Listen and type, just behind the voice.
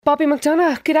Bobby Mc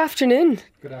Donagh, good afternoon.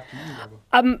 Good afternoon,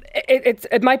 Dearbhail.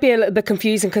 It might be a little bit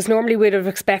confusing because normally we'd have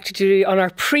expected you on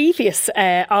our previous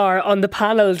hour on the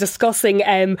panel discussing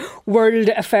world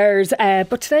affairs,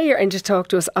 but today you're in to talk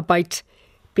to us about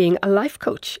being a life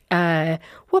coach.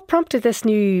 What prompted this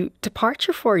new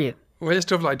departure for you? Well, yes,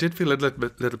 Dearbhail, I did feel a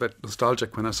little bit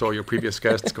nostalgic when I saw your previous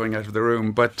guests going out of the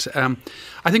room. But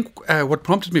I think what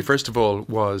prompted me, first of all,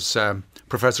 was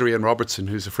Professor Ian Robertson,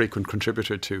 who's a frequent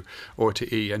contributor to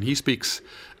RTE. And he speaks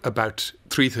about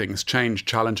three things: change,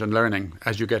 challenge and learning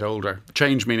as you get older.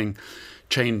 Change meaning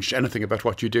change anything about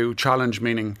what you do. Challenge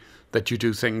meaning that you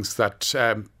do things that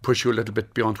push you a little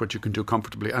bit beyond what you can do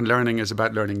comfortably. And learning is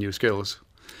about learning new skills.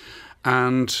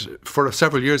 And for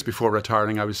several years before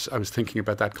retiring, I was thinking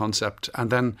about that concept.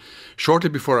 And then shortly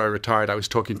before I retired, I was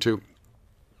talking to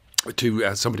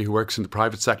somebody who works in the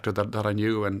private sector that I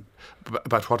knew and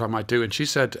about what I might do. And she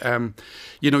said,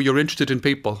 you're interested in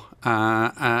people.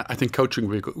 I think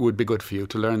coaching would be good for you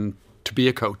to learn to be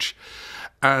a coach.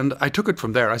 And I took it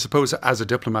from there. I suppose as a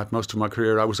diplomat, most of my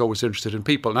career, I was always interested in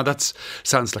people. Now, that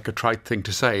sounds like a trite thing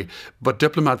to say, but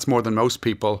diplomats, more than most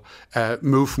people,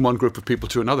 move from one group of people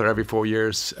to another every 4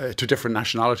 years, to different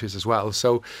nationalities as well.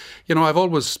 So, I've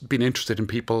always been interested in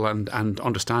people and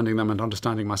understanding them and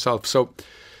understanding myself. So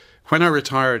when I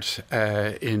retired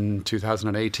in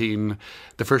 2018,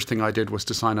 the first thing I did was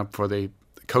to sign up for the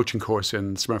coaching course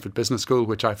in Smurfit Business School,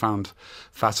 which I found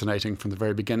fascinating from the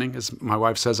very beginning. As my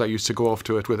wife says, I used to go off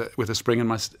to it with a spring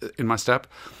in my step.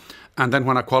 And then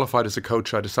when I qualified as a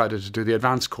coach, I decided to do the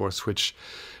advanced course, which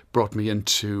brought me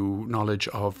into knowledge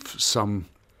of some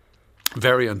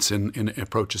variants in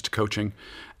approaches to coaching.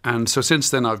 And so since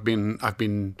then, I've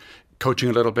been coaching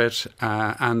a little bit,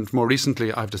 and more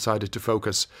recently, I've decided to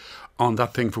focus on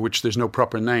that thing for which there's no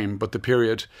proper name, but the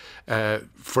period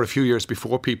for a few years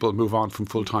before people move on from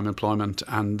full-time employment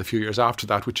and the few years after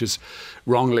that, which is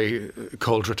wrongly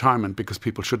called retirement because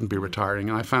people shouldn't be retiring.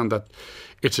 And I found that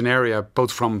it's an area,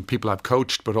 both from people I've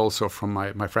coached, but also from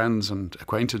my friends and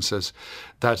acquaintances,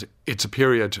 that it's a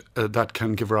period that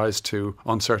can give rise to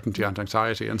uncertainty and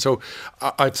anxiety. And so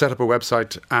I've set up a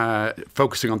website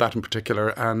focusing on that in particular,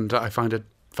 and I find it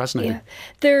fascinating.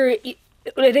 Yeah.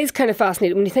 It is kind of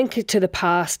fascinating when you think to the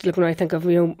past. Look, when I think of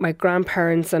my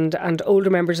grandparents and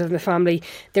older members of the family,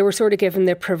 they were sort of given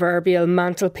their proverbial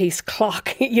mantelpiece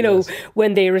clock, Yes.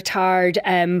 when they retired,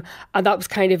 and that was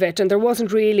kind of it. And there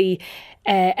wasn't really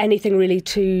anything really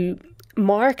to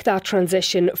mark that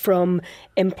transition from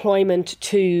employment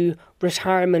to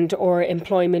retirement or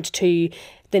employment to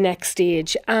the next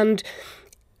stage. And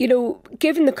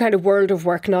given the kind of world of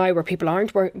work now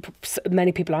where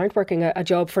many people aren't working a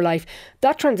job for life,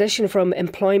 that transition from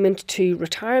employment to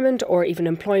retirement or even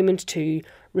employment to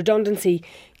redundancy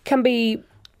can be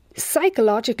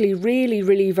psychologically really,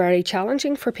 really very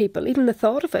challenging for people, even the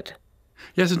thought of it.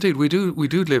 Yes, indeed. We do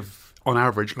live, on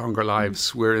average, longer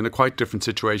lives. We're in a quite different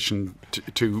situation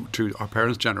to our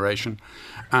parents' generation.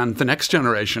 And the next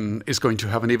generation is going to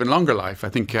have an even longer life. I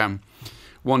think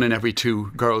 1 in every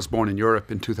 2 girls born in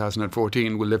Europe in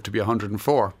 2014 will live to be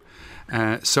 104.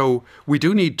 So we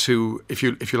do need to, if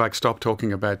you like, stop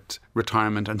talking about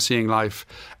retirement and seeing life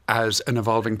as an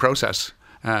evolving process.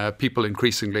 People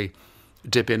increasingly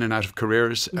dip in and out of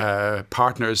careers.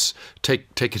 Partners take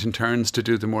it in turns to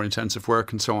do the more intensive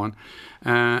work and so on.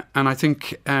 And I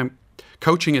think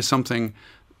coaching is something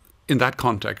in that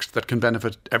context that can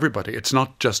benefit everybody. It's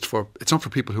not for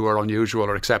people who are unusual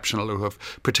or exceptional or who have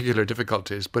particular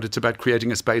difficulties, but it's about creating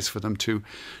a space for them to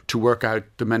work out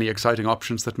the many exciting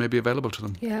options that may be available to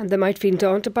them. Yeah, and they might feel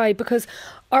daunted by, because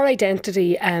our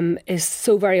identity is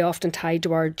so very often tied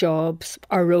to our jobs,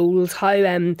 our roles,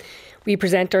 how we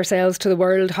present ourselves to the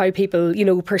world, how people,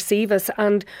 perceive us.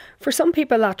 And for some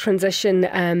people that transition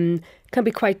can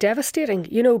be quite devastating,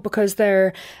 because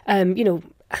they're,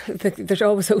 there's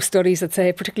always those studies that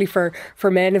say, particularly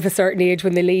for men of a certain age,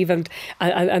 when they leave and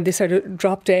they sort of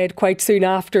drop dead quite soon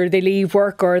after they leave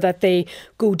work, or that they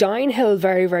go downhill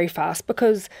very, very fast,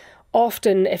 because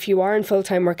often if you are in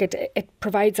full-time work, it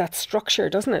provides that structure,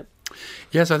 doesn't it?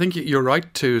 Yes, I think you're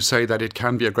right to say that it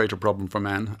can be a greater problem for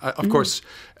men. Of course,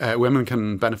 women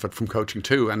can benefit from coaching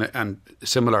too, and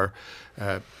similar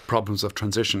problems of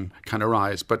transition can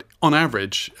arise. But on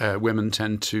average, women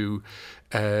tend to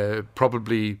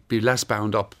probably be less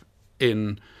bound up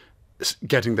in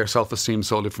getting their self-esteem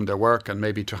solely from their work, and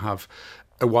maybe to have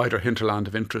a wider hinterland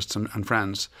of interests and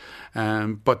friends.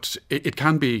 But it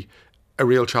can be a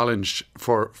real challenge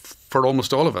for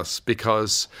almost all of us,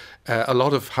 because a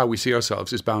lot of how we see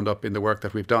ourselves is bound up in the work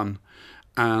that we've done,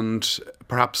 and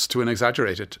perhaps to an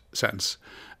exaggerated sense.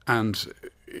 And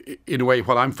in a way,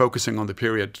 while I'm focusing on the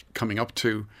period coming up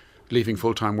to leaving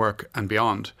full-time work and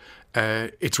beyond,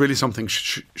 it's really something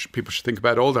people should think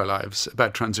about all their lives,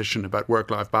 about transition, about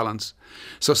work-life balance.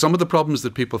 So some of the problems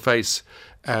that people face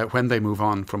when they move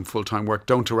on from full-time work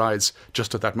don't arise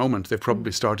just at that moment. They've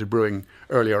probably started brewing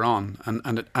earlier on.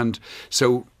 And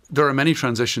so there are many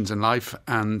transitions in life,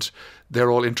 and they're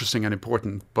all interesting and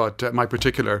important. But my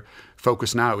particular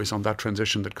focus now is on that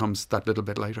transition that comes that little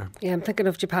bit later. Yeah, I'm thinking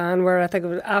of Japan, where I think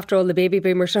after all the baby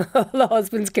boomers, all the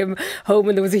husbands came home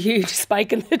and there was a huge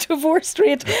spike in the divorce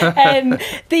rate.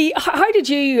 How did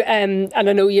you, and I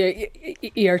know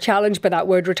you're challenged by that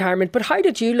word retirement, but how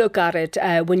did you look at it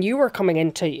when you were coming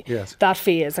into that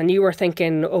phase and you were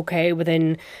thinking, okay,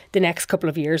 within the next couple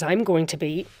of years, I'm going to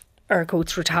be air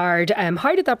quotes retired.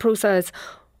 How did that process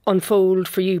unfold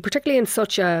for you, particularly in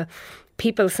such a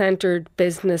people-centred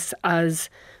business as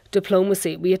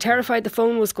diplomacy? Were you terrified the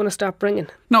phone was going to stop ringing?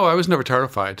 No, I was never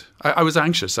terrified. I was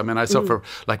anxious. I mean, I suffer,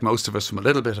 like most of us, from a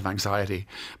little bit of anxiety.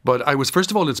 But I was,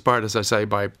 first of all, inspired, as I say,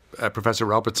 by Professor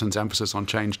Robertson's emphasis on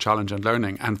change, challenge and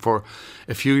learning. And for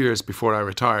a few years before I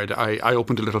retired, I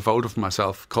opened a little folder for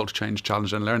myself called Change,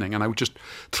 Challenge and Learning. And I would just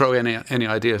throw any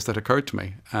ideas that occurred to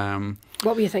me.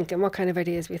 What were you thinking? What kind of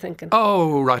ideas were you thinking?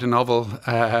 Oh, write a novel.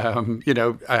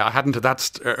 I hadn't at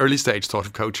that early stage thought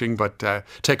of coaching, but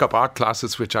take up art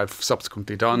classes, which I've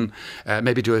subsequently done.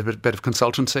 Maybe do a bit of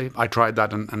consultancy. I tried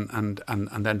that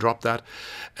and then dropped that.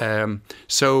 And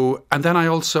then I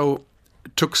also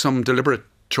took some deliberate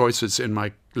choices in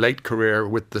my late career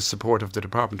with the support of the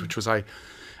department, which was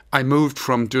I moved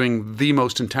from doing the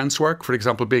most intense work, for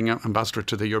example, being an ambassador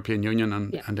to the European Union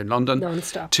and in London,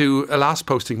 non-stop, to a last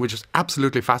posting, which is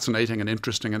absolutely fascinating and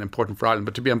interesting and important for Ireland,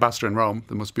 but to be ambassador in Rome,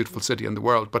 the most beautiful city in the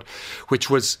world, but which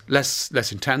was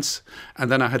less intense. And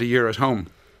then I had a year at home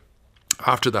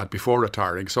after that, before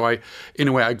retiring. So I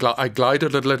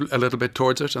glided a little bit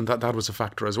towards it, and that was a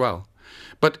factor as well.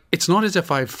 But it's not as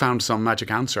if I've found some magic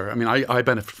answer. I mean, I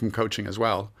benefit from coaching as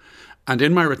well. And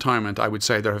in my retirement, I would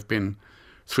say there have been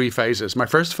 3 phases. My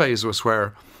first phase was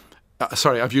where,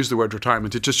 I've used the word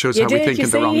retirement. It just shows how we think in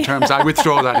the wrong terms. I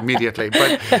withdraw that immediately.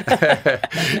 But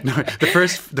no,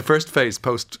 the first phase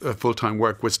post full-time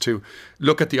work was to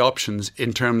look at the options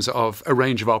in terms of a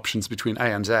range of options between A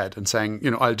and Z, and saying,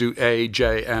 I'll do A,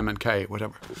 J, M, and K,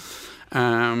 whatever.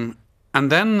 And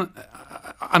then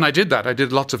I did that. I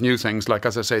did lots of new things, like,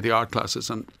 as I say, the art classes.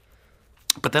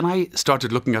 But then I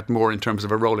started looking at more in terms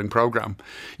of a rolling program.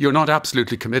 You're not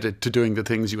absolutely committed to doing the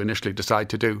things you initially decide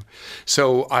to do.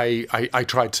 So I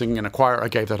tried singing in a choir. I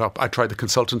gave that up. I tried the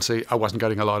consultancy. I wasn't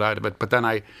getting a lot out of it. But then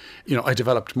I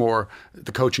developed more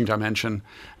the coaching dimension,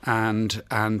 and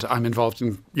I'm involved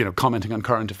in commenting on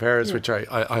current affairs, which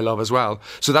I love as well.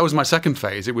 So that was my second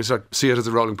phase. It was see it as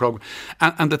a rolling program.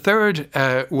 And the third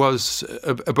was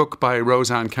a book by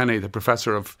Roseanne Kenny, the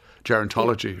professor of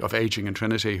gerontology, of aging in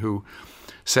Trinity, who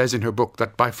says in her book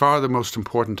that by far the most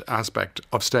important aspect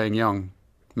of staying young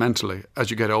mentally as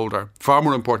you get older, far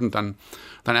more important than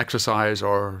exercise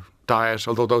or diet,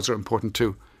 although those are important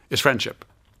too, is friendship.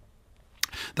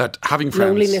 That having friends...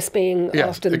 Loneliness being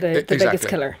often the biggest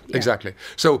killer. Yeah. Exactly.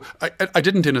 So I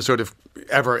didn't in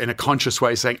a conscious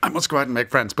way saying, I must go out and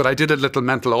make friends, but I did a little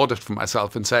mental audit for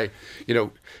myself and say,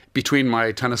 between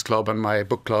my tennis club and my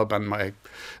book club and my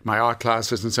art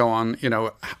classes and so on,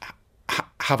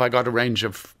 have I got a range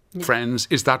of friends?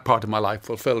 Is that part of my life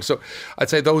fulfilled? So I'd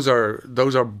say those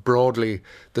are broadly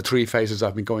the 3 phases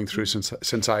I've been going through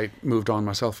since I moved on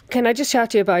myself. Can I just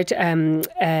chat to you about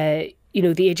the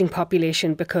ageing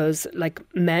population, because like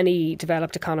many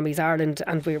developed economies, Ireland,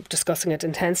 and we were discussing it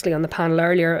intensely on the panel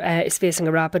earlier, is facing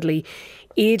a rapidly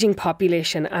ageing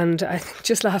population. And I think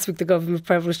just last week the government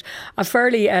published a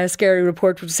fairly scary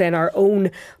report which was saying our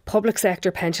own public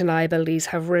sector pension liabilities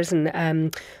have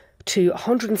risen to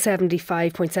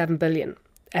 175.7 billion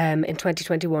in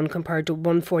 2021 compared to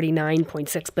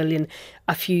 149.6 billion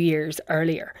a few years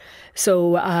earlier.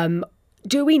 So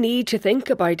do we need to think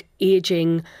about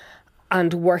ageing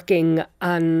and working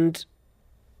and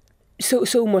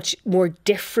so much more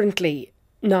differently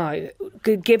now,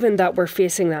 given that we're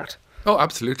facing that? Oh,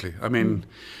 absolutely. I mean,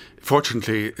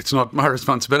 fortunately, it's not my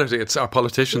responsibility. It's our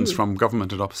politicians from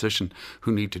government and opposition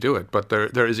who need to do it. But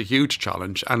there is a huge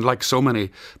challenge. And like so many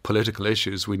political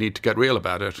issues, we need to get real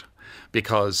about it,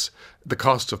 because the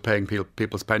cost of paying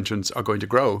people's pensions are going to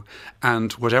grow.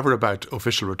 And whatever about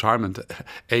official retirement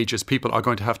ages, people are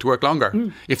going to have to work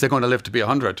longer if they're going to live to be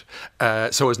 100,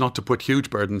 so as not to put huge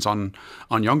burdens on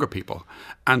younger people.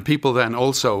 And people then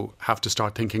also have to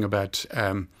start thinking about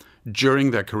during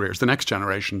their careers, the next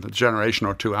generation, the generation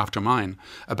or two after mine,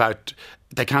 about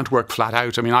they can't work flat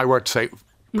out. I mean, I worked, say,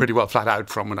 pretty well flat out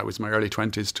from when I was in my early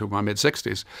 20s to my mid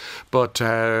 60s. But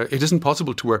it isn't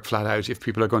possible to work flat out if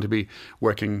people are going to be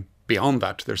working beyond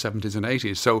that, to their 70s and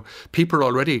 80s. So people are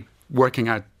already working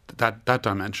out that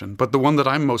dimension. But the one that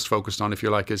I'm most focused on, if you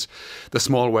like, is the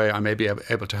small way I may be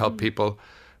able to help people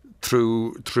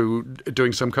through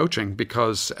doing some coaching,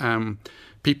 because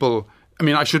people... I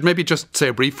mean, I should maybe just say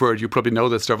a brief word. You probably know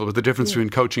this, Dearbhail, but the difference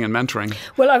between coaching and mentoring.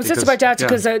 Well, I was just about to ask,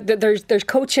 because there's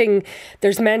coaching,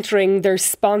 there's mentoring, there's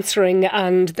sponsoring,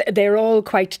 and they're all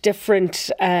quite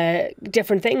different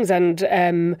things.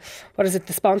 And what is it?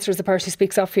 The sponsor is the person who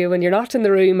speaks up for you when you're not in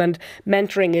the room, and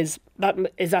mentoring is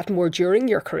that more during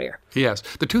your career? Yes.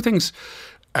 The two things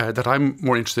that I'm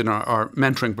more interested in are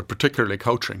mentoring, but particularly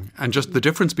coaching. And just the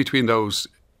difference between those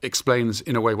explains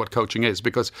in a way what coaching is,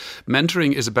 because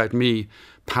mentoring is about me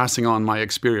passing on my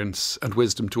experience and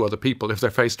wisdom to other people. If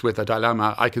they're faced with a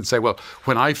dilemma, I can say, well,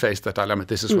 when I faced that dilemma,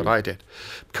 this is what I did.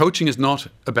 Coaching is not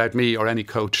about me or any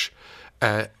coach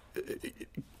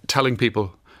telling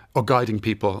people or guiding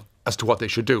people as to what they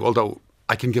should do, although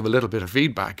I can give a little bit of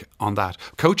feedback on that.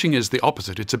 Coaching is the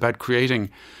opposite. It's about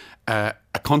creating a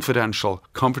confidential,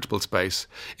 comfortable space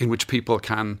in which people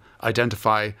can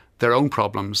identify their own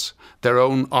problems, their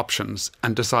own options,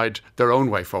 and decide their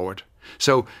own way forward.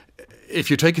 So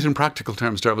if you take it in practical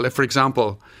terms, Dearbhail, if, for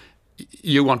example,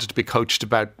 you wanted to be coached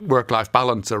about work-life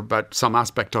balance or about some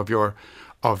aspect of your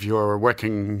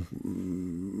working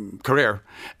career,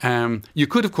 you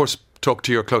could, of course, talk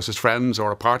to your closest friends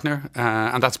or a partner,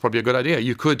 and that's probably a good idea.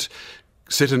 You could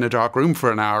sit in a dark room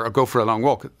for an hour or go for a long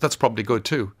walk. That's probably good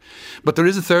too. But there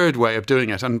is a third way of doing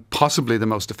it, and possibly the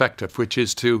most effective, which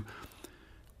is to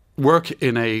work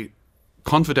in a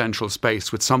confidential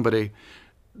space with somebody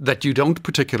that you don't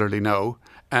particularly know,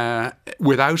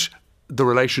 without the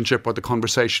relationship or the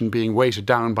conversation being weighted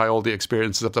down by all the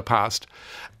experiences of the past.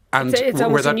 And it's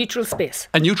almost a neutral space.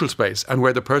 A neutral space, and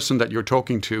where the person that you're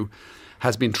talking to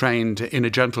has been trained in a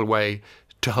gentle way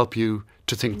to help you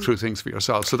to think through things for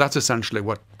yourself. So that's essentially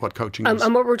what coaching is.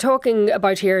 And what we're talking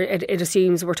about here, it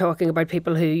assumes we're talking about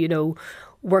people who,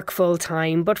 work full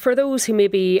time. But for those who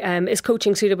maybe, is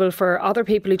coaching suitable for other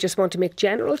people who just want to make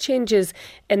general changes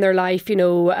in their life,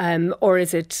 or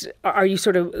are you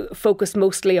sort of focused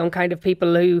mostly on kind of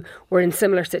people who were in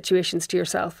similar situations to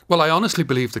yourself? Well, I honestly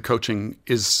believe that coaching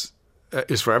is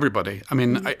for everybody. I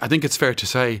mean, I think it's fair to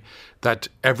say that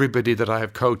everybody that I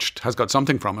have coached has got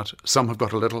something from it. Some have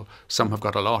got a little, some have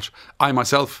got a lot. I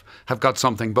myself have got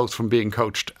something both from being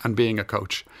coached and being a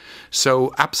coach.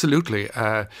 So absolutely,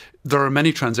 there are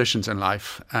many transitions in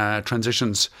life,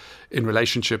 transitions in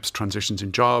relationships, transitions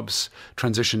in jobs,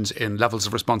 transitions in levels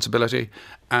of responsibility.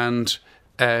 And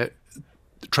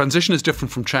transition is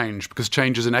different from change, because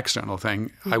change is an external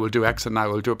thing. I will do X and I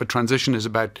will do it. But transition is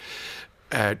about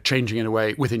changing in a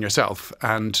way within yourself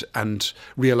and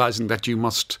realising that you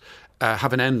must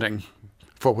have an ending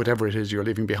for whatever it is you're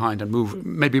leaving behind, and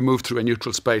move through a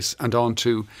neutral space and on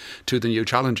to the new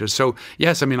challenges. So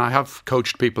yes, I mean, I have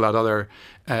coached people at other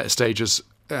stages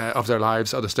of their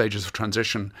lives, other stages of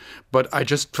transition, but I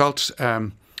just felt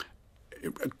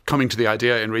coming to the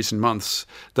idea in recent months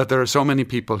that there are so many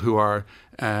people who are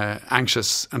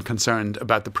anxious and concerned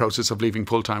about the process of leaving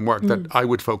full-time work that I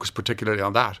would focus particularly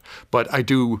on that. But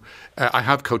I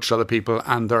have coached other people,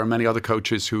 and there are many other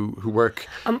coaches who work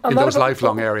in those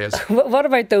lifelong areas. What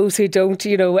about those who don't?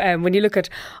 When you look at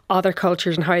other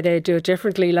cultures and how they do it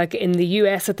differently, like in the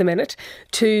US at the minute,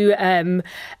 two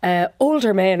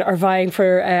older men are vying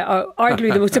for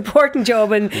arguably the most important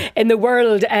job in the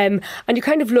world, and you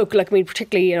kind of look, like, I mean,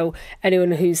 particularly,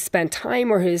 anyone who's spent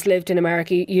time or who's lived in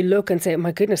America, you look and say,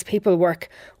 my goodness, people work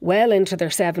well into their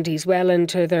 70s, well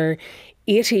into their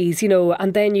 80s,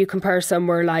 and then you compare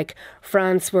somewhere like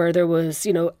France, where there was,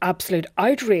 absolute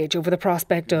outrage over the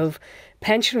prospect of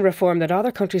pension reform, that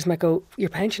other countries might go, your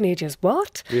pension age is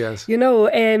what? Yes. Do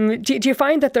you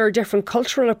find that there are different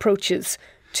cultural approaches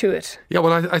to it? Yeah,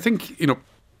 well, I think,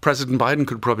 President Biden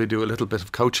could probably do a little bit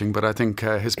of coaching, but I think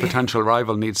his potential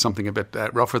rival needs something a bit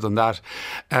rougher than that.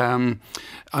 I'm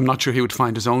not sure he would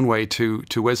find his own way to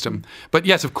wisdom. But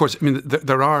yes, of course, I mean,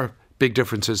 there are big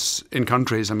differences in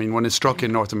countries. I mean, one is struck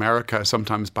in North America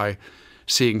sometimes by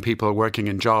seeing people working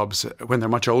in jobs when they're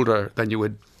much older than you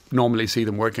would normally see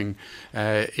them working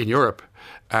in Europe.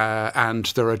 And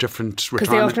there are different because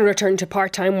they often return to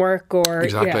part-time work or...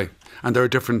 Exactly. Yeah. And there are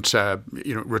different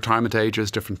retirement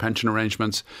ages, different pension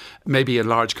arrangements. Maybe in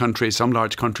large countries, some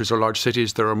large countries or large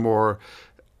cities, there are more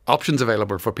options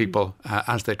available for people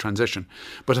as they transition.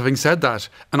 But having said that,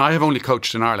 and I have only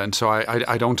coached in Ireland, so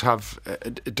I don't have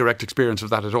direct experience of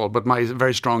that at all, but my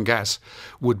very strong guess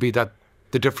would be that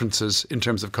the differences in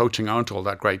terms of coaching aren't all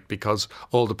that great because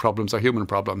all the problems are human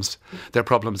problems. They're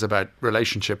problems about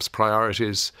relationships,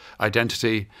 priorities,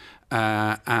 identity,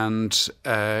 and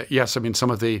yes, I mean,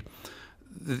 some of the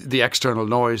external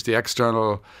noise, the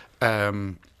external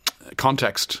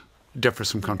context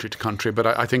differs from country to country. But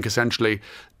I think essentially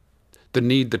the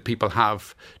need that people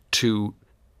have to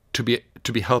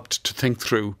be helped to think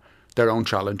through their own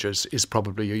challenges is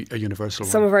probably a universal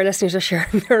one. Some of our listeners are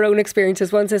sharing their own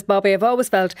experiences. One says, Bobby, I always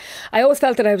felt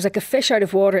that I was like a fish out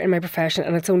of water in my profession,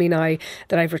 and it's only now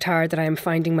that I've retired that I am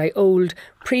finding my old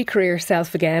pre-career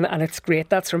self again, and it's great.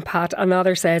 That's from Pat.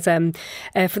 Another says,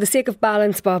 for the sake of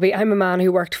balance, Bobby, I'm a man who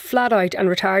worked flat out and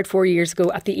retired 4 years ago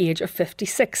at the age of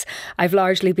 56. I've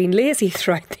largely been lazy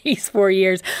throughout these 4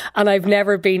 years, and I've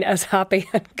never been as happy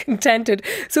and contented.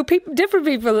 So different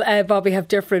people, Bobby, have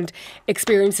different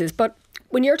experiences. But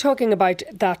when you're talking about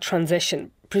that transition,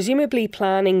 presumably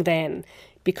planning then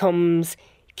becomes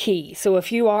key. So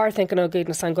if you are thinking, oh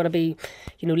goodness, I'm going to be,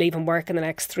 leaving work in the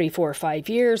next 3, 4, 5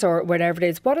 years or whatever it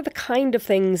is, what are the kind of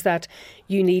things that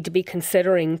you need to be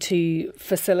considering to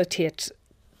facilitate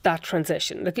that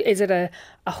transition? Like, is it a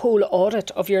whole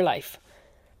audit of your life?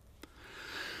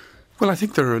 Well, I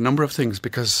think there are a number of things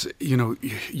because,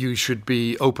 you should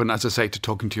be open, as I say, to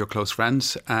talking to your close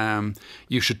friends.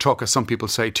 You should talk, as some people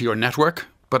say, to your network.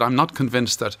 But I'm not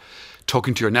convinced that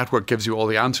talking to your network gives you all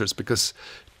the answers because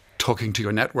talking to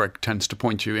your network tends to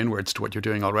point you inwards to what you're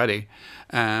doing already.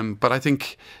 But I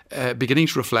think beginning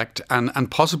to reflect and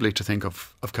possibly to think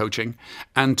of coaching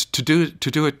and to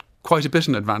do it quite a bit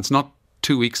in advance, not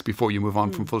 2 weeks before you move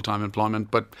on from full-time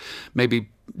employment, but maybe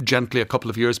gently a couple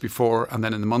of years before and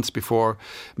then in the months before.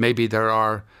 Maybe there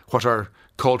are what are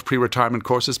called pre-retirement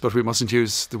courses, but we mustn't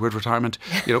use the word retirement.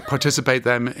 Participate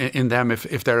in them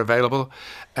if they're available.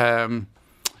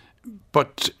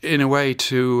 But in a way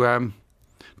to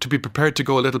be prepared to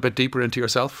go a little bit deeper into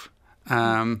yourself,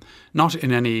 not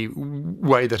in any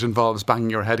way that involves banging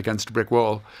your head against a brick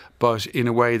wall, but in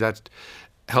a way that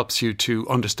helps you to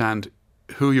understand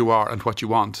who you are and what you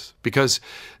want. Because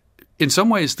in some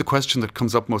ways, the question that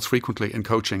comes up most frequently in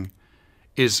coaching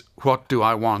is, what do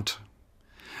I want?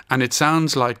 And it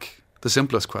sounds like the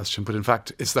simplest question, but in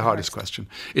fact, it's the hardest question.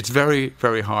 It's very,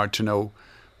 very hard to know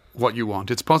what you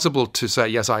want. It's possible to say,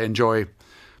 yes, I enjoy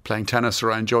playing tennis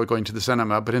or I enjoy going to the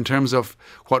cinema, but in terms of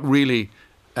what really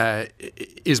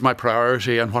is my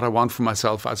priority and what I want for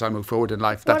myself as I move forward in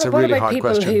life, that's a really hard question.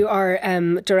 What about people who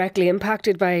are directly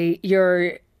impacted by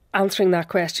your answering that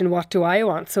question, what do I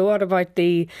want? So what about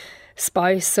the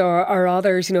spouse or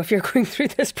others, if you're going through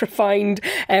this profound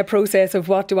process of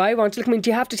what do I want? Look, do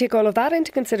you have to take all of that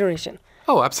into consideration?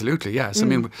 Oh, absolutely, yes. I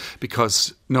mean,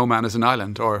 because no man is an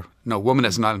island, or no woman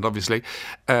is an island, obviously.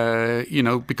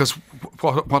 Because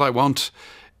what I want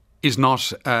is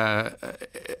not a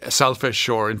selfish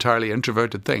or entirely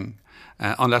introverted thing,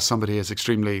 unless somebody is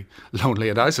extremely lonely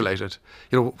and isolated.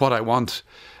 What I want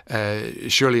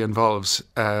surely involves,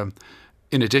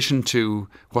 in addition to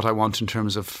what I want in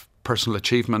terms of personal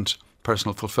achievement,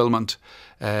 personal fulfillment,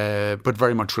 but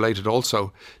very much related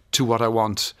also to what I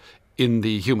want in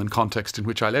the human context in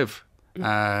which I live.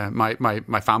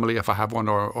 My family, if I have one,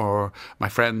 or my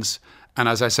friends. And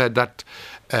as I said, that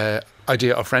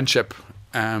idea of friendship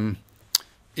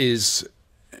is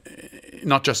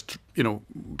not just,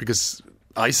 because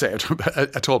I say it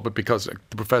at all, but because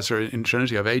the professor in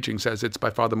Trinity of Aging says it's by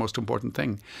far the most important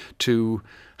thing to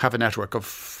have a network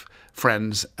of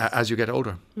friends as you get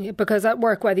older. Yeah, because at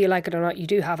work, whether you like it or not, you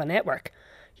do have a network,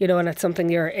 and it's something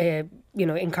you're,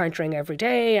 encountering every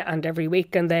day and every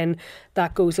week, and then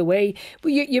that goes away. But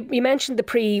you mentioned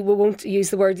we won't use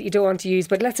the word that you don't want to use,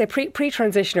 but let's say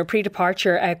pre-transition or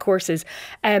pre-departure courses.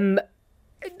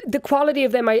 The quality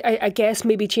of them, I guess,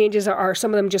 maybe changes. Are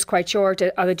some of them just quite short?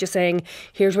 Are they just saying,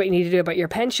 here's what you need to do about your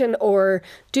pension? Or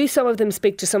do some of them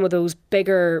speak to some of those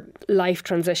bigger life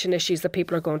transition issues that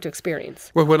people are going to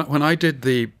experience? Well, when I did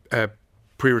the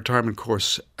pre-retirement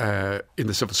course in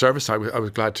the civil service, I was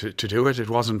glad to do it.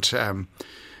 It wasn't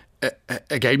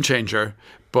a game changer,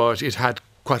 but it had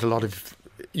quite a lot of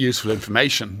useful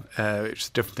information. It's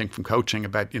a different thing from coaching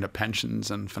about pensions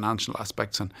and financial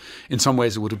aspects, and in some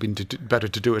ways it would have been better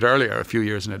to do it earlier, a few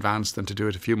years in advance, than to do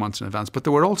it a few months in advance. But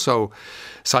there were also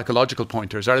psychological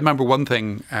pointers. I remember one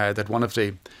thing that one of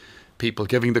the people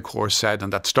giving the course said,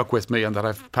 and that stuck with me and that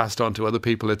I've passed on to other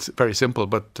people. It's very simple,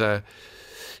 but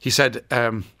he said,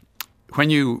 when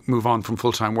you move on from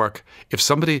full-time work, if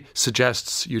somebody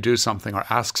suggests you do something or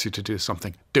asks you to do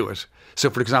something, do it. So,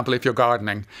 for example, if you're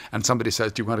gardening and somebody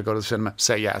says, do you want to go to the cinema?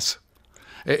 Say yes.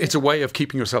 It's a way of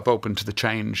keeping yourself open to the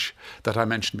change that I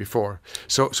mentioned before.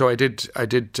 So I did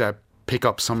pick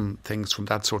up some things from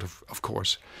that sort of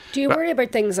course. Do you worry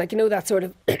about things like, that sort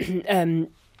of the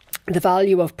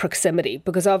value of proximity?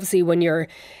 Because obviously when you're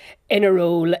in a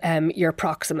role, you're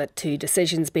proximate to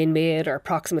decisions being made or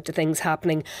proximate to things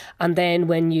happening. And then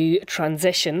when you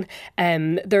transition,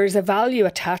 there's a value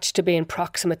attached to being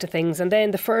proximate to things. And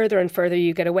then the further and further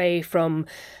you get away from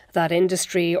that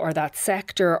industry or that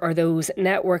sector or those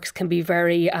networks can be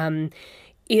very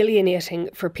alienating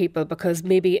for people, because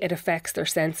maybe it affects their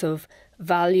sense of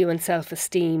value and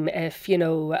self-esteem if,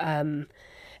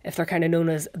 if they're kind of known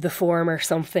as the form or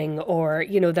something, or,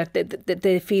 that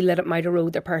they feel that it might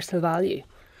erode their personal value.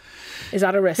 Is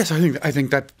that a risk? Yes, I think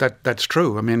that's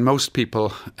true. I mean, most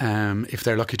people, if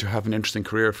they're lucky to have an interesting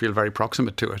career, feel very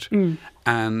proximate to it.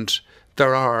 And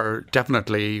there are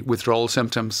definitely withdrawal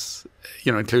symptoms,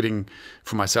 including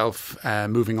for myself,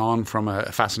 moving on from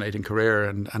a fascinating career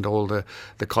and all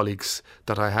the colleagues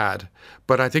that I had.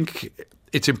 But I think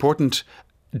it's important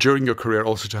during your career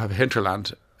also to have a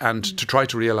hinterland and to try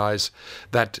to realise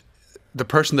that the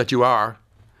person that you are,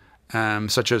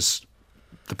 such as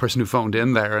the person who phoned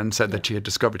in there and said that she had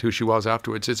discovered who she was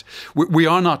afterwards, we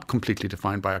are not completely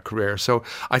defined by our career. So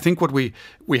I think what we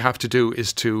have to do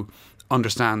is to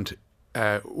understand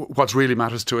what really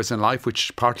matters to us in life,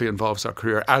 which partly involves our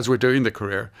career as we're doing the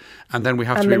career, and then we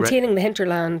have to be maintaining the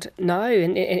hinterland now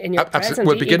in your present.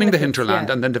 Well, beginning the hinterland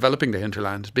and then developing the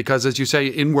hinterland, because as you say,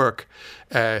 in work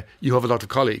you have a lot of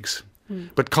colleagues,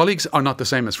 but colleagues are not the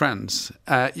same as friends.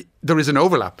 There is an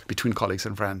overlap between colleagues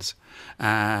and friends,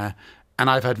 and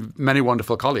I've had many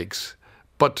wonderful colleagues.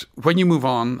 But when you move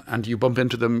on and you bump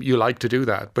into them, you like to do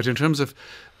that. But in terms of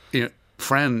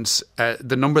friends,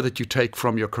 the number that you take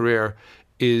from your career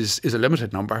is a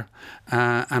limited number,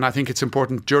 and I think it's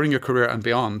important during your career and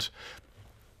beyond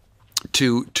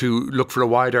to look for a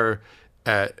wider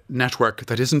network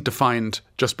that isn't defined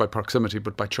just by proximity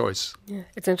but by choice. Yeah,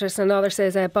 it's interesting. Another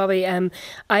says, Bobby,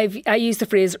 I use the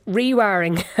phrase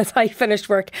rewiring as I finished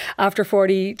work after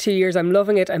 42 years. I'm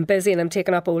loving it. I'm busy and I'm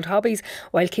taking up old hobbies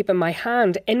while keeping my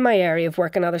hand in my area of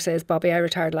work. Another says, Bobby, I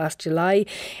retired last July.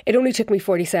 It only took me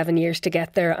 47 years to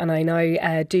get there, and I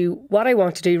now do what I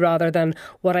want to do rather than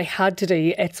what I had to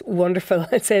do. It's wonderful,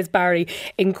 it says Barry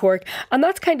in Cork. And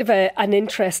that's kind of an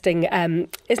interesting,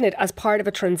 isn't it, as part of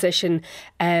a transition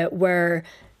where,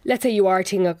 let's say you are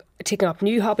taking up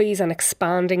new hobbies and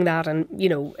expanding that and,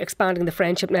 expanding the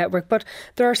friendship network. But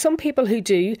there are some people who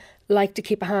do like to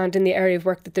keep a hand in the area of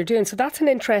work that they're doing. So that's an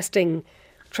interesting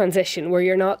transition where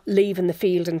you're not leaving the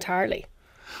field entirely.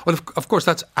 Well, of course,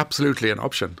 that's absolutely an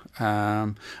option.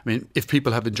 I mean, if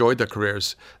people have enjoyed their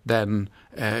careers, then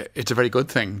it's a very good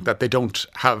thing that they don't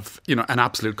have, an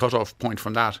absolute cut-off point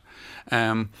from that.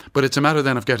 But it's a matter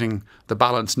then of getting the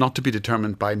balance, not to be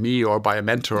determined by me or by a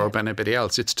mentor or by anybody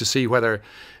else. It's to see whether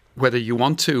you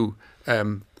want to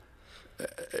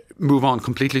move on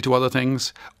completely to other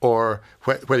things, or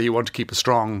whether you want to keep a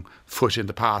strong foot in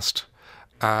the past.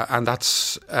 And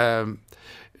that's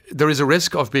there is a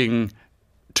risk of being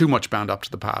too much bound up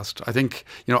to the past. I think,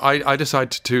 I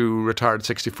decided to retire at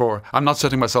 64. I'm not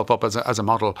setting myself up as a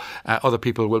model. Other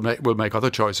people will make other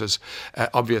choices,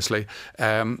 obviously.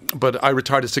 But I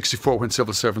retired at 64 when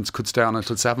civil servants could stay on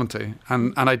until 70.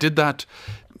 And I did that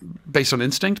based on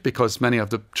instinct, because many of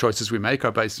the choices we make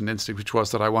are based on instinct, which was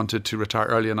that I wanted to retire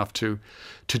early enough to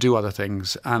do other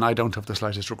things, and I don't have the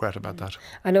slightest regret about that.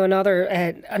 I know another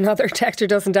texter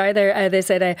doesn't either. They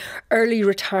said early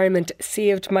retirement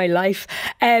saved my life.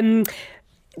 Talking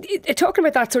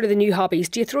about that sort of the new hobbies,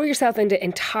 do you throw yourself into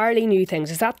entirely new things?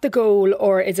 Is that the goal,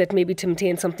 or is it maybe to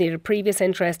maintain something you had a previous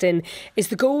interest in? Is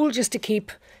the goal just to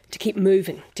keep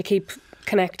moving, to keep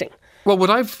connecting? Well, what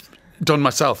I've done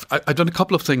myself, I've done a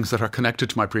couple of things that are connected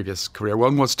to my previous career.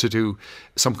 One was to do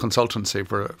some consultancy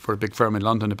for a big firm in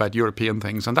London about European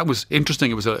things, and that was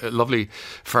interesting. It was a lovely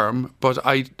firm, but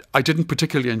I didn't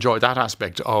particularly enjoy that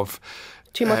aspect of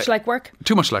Too much like work?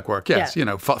 Too much like work, yes.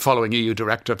 Yeah. Following EU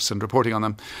directives and reporting on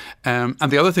them. And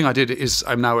the other thing I did is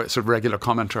I'm now a sort of regular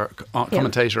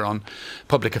commentator on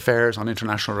public affairs, on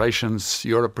international relations,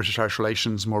 Europe, British-Irish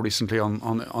relations, more recently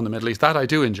on the Middle East. That I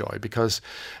do enjoy, because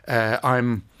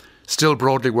I'm still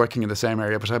broadly working in the same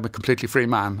area, but I'm a completely free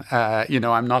man.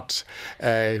 I'm not,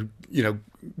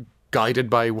 guided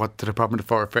by what the Department of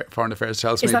Foreign Affairs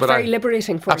tells me. Is that very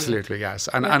liberating for you? Absolutely, yes.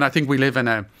 And I think we live in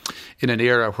an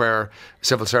era where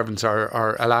civil servants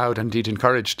are allowed and indeed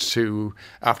encouraged to,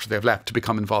 after they've left, to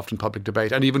become involved in public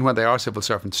debate. And even when they are civil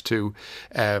servants, to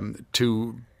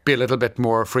be a little bit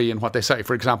more free in what they say.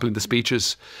 For example, in the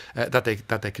speeches that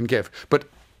they can give. But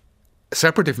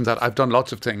separately from that, I've done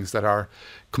lots of things that are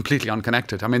completely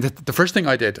unconnected. I mean, the first thing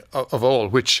I did of all,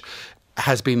 which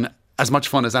has been as much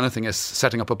fun as anything is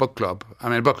setting up a book club. I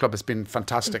mean, a book club has been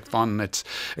fantastic fun. It's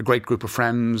a great group of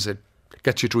friends. It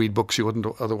gets you to read books you wouldn't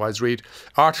otherwise read.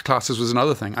 Art classes was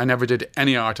another thing. I never did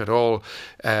any art at all.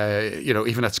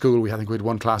 Even at school, I think we had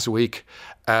one class a week.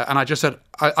 And I just said,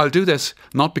 I'll do this,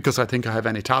 not because I think I have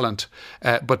any talent,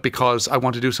 but because I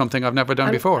want to do something I've never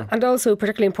done before. And also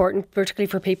particularly important, particularly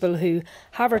for people who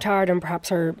have retired and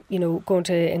perhaps are, going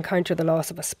to encounter the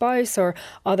loss of a spouse or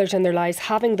others in their lives,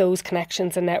 having those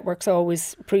connections and networks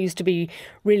always proves to be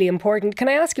really important. Can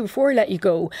I ask you before I let you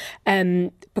go,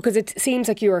 because it seems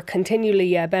like you are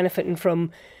continually benefiting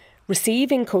from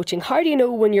receiving coaching, how do you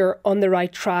know when you're on the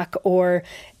right track, or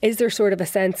is there sort of a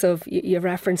sense of, you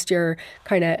referenced your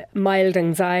kind of mild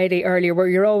anxiety earlier, where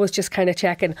you're always just kind of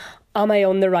checking, am I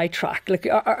on the right track? Like,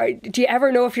 do you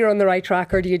ever know if you're on the right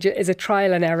track, or is it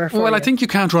trial and error for you? Well, I think you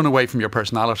can't run away from your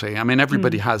personality. I mean,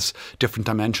 everybody has different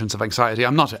dimensions of anxiety.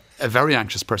 I'm not a very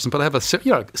anxious person, but I have a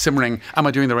simmering, am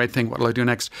I doing the right thing? What will I do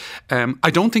next?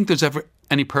 I don't think there's ever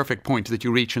any perfect point that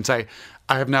you reach and say,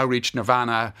 I have now reached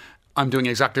nirvana, I'm doing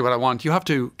exactly what I want. You have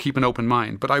to keep an open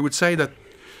mind. But I would say that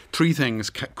three things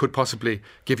could possibly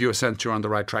give you a sense you're on the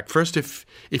right track. First, if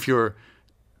you're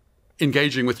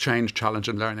engaging with change, challenge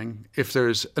and learning, if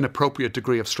there's an appropriate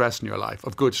degree of stress in your life,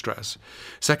 of good stress.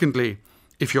 Secondly,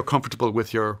 if you're comfortable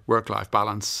with your work-life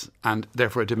balance and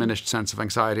therefore a diminished sense of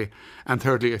anxiety. And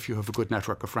thirdly, if you have a good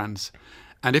network of friends.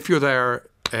 And if you're there,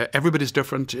 everybody's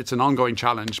different. It's an ongoing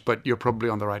challenge, but you're probably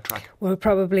on the right track. Well, we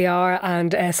probably are.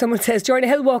 And someone says, join a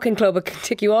hill walking club. It can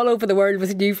take you all over the world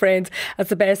with new friends. That's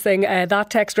the best thing that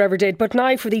texter ever did. But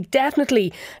now for the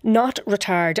definitely not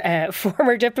retired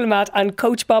former diplomat and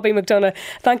coach Bobby Mc Donagh,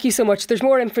 thank you so much. There's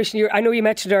more information. I know you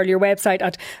mentioned earlier, your website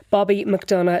at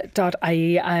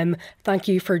bobbymcdonagh.ie. Thank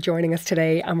you for joining us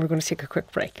today, and we're going to take a quick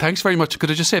break. Thanks very much.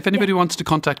 Could I just say, if anybody wants to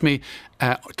contact me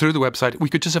through the website, we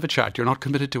could just have a chat. You're not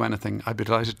committed to anything. I'd be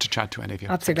delighted to chat to any of you.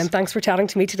 Absolutely. And thanks for chatting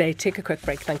to me today. Take a quick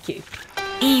break. Thank you.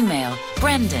 Email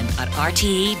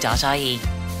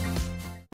brendan@rte.ie.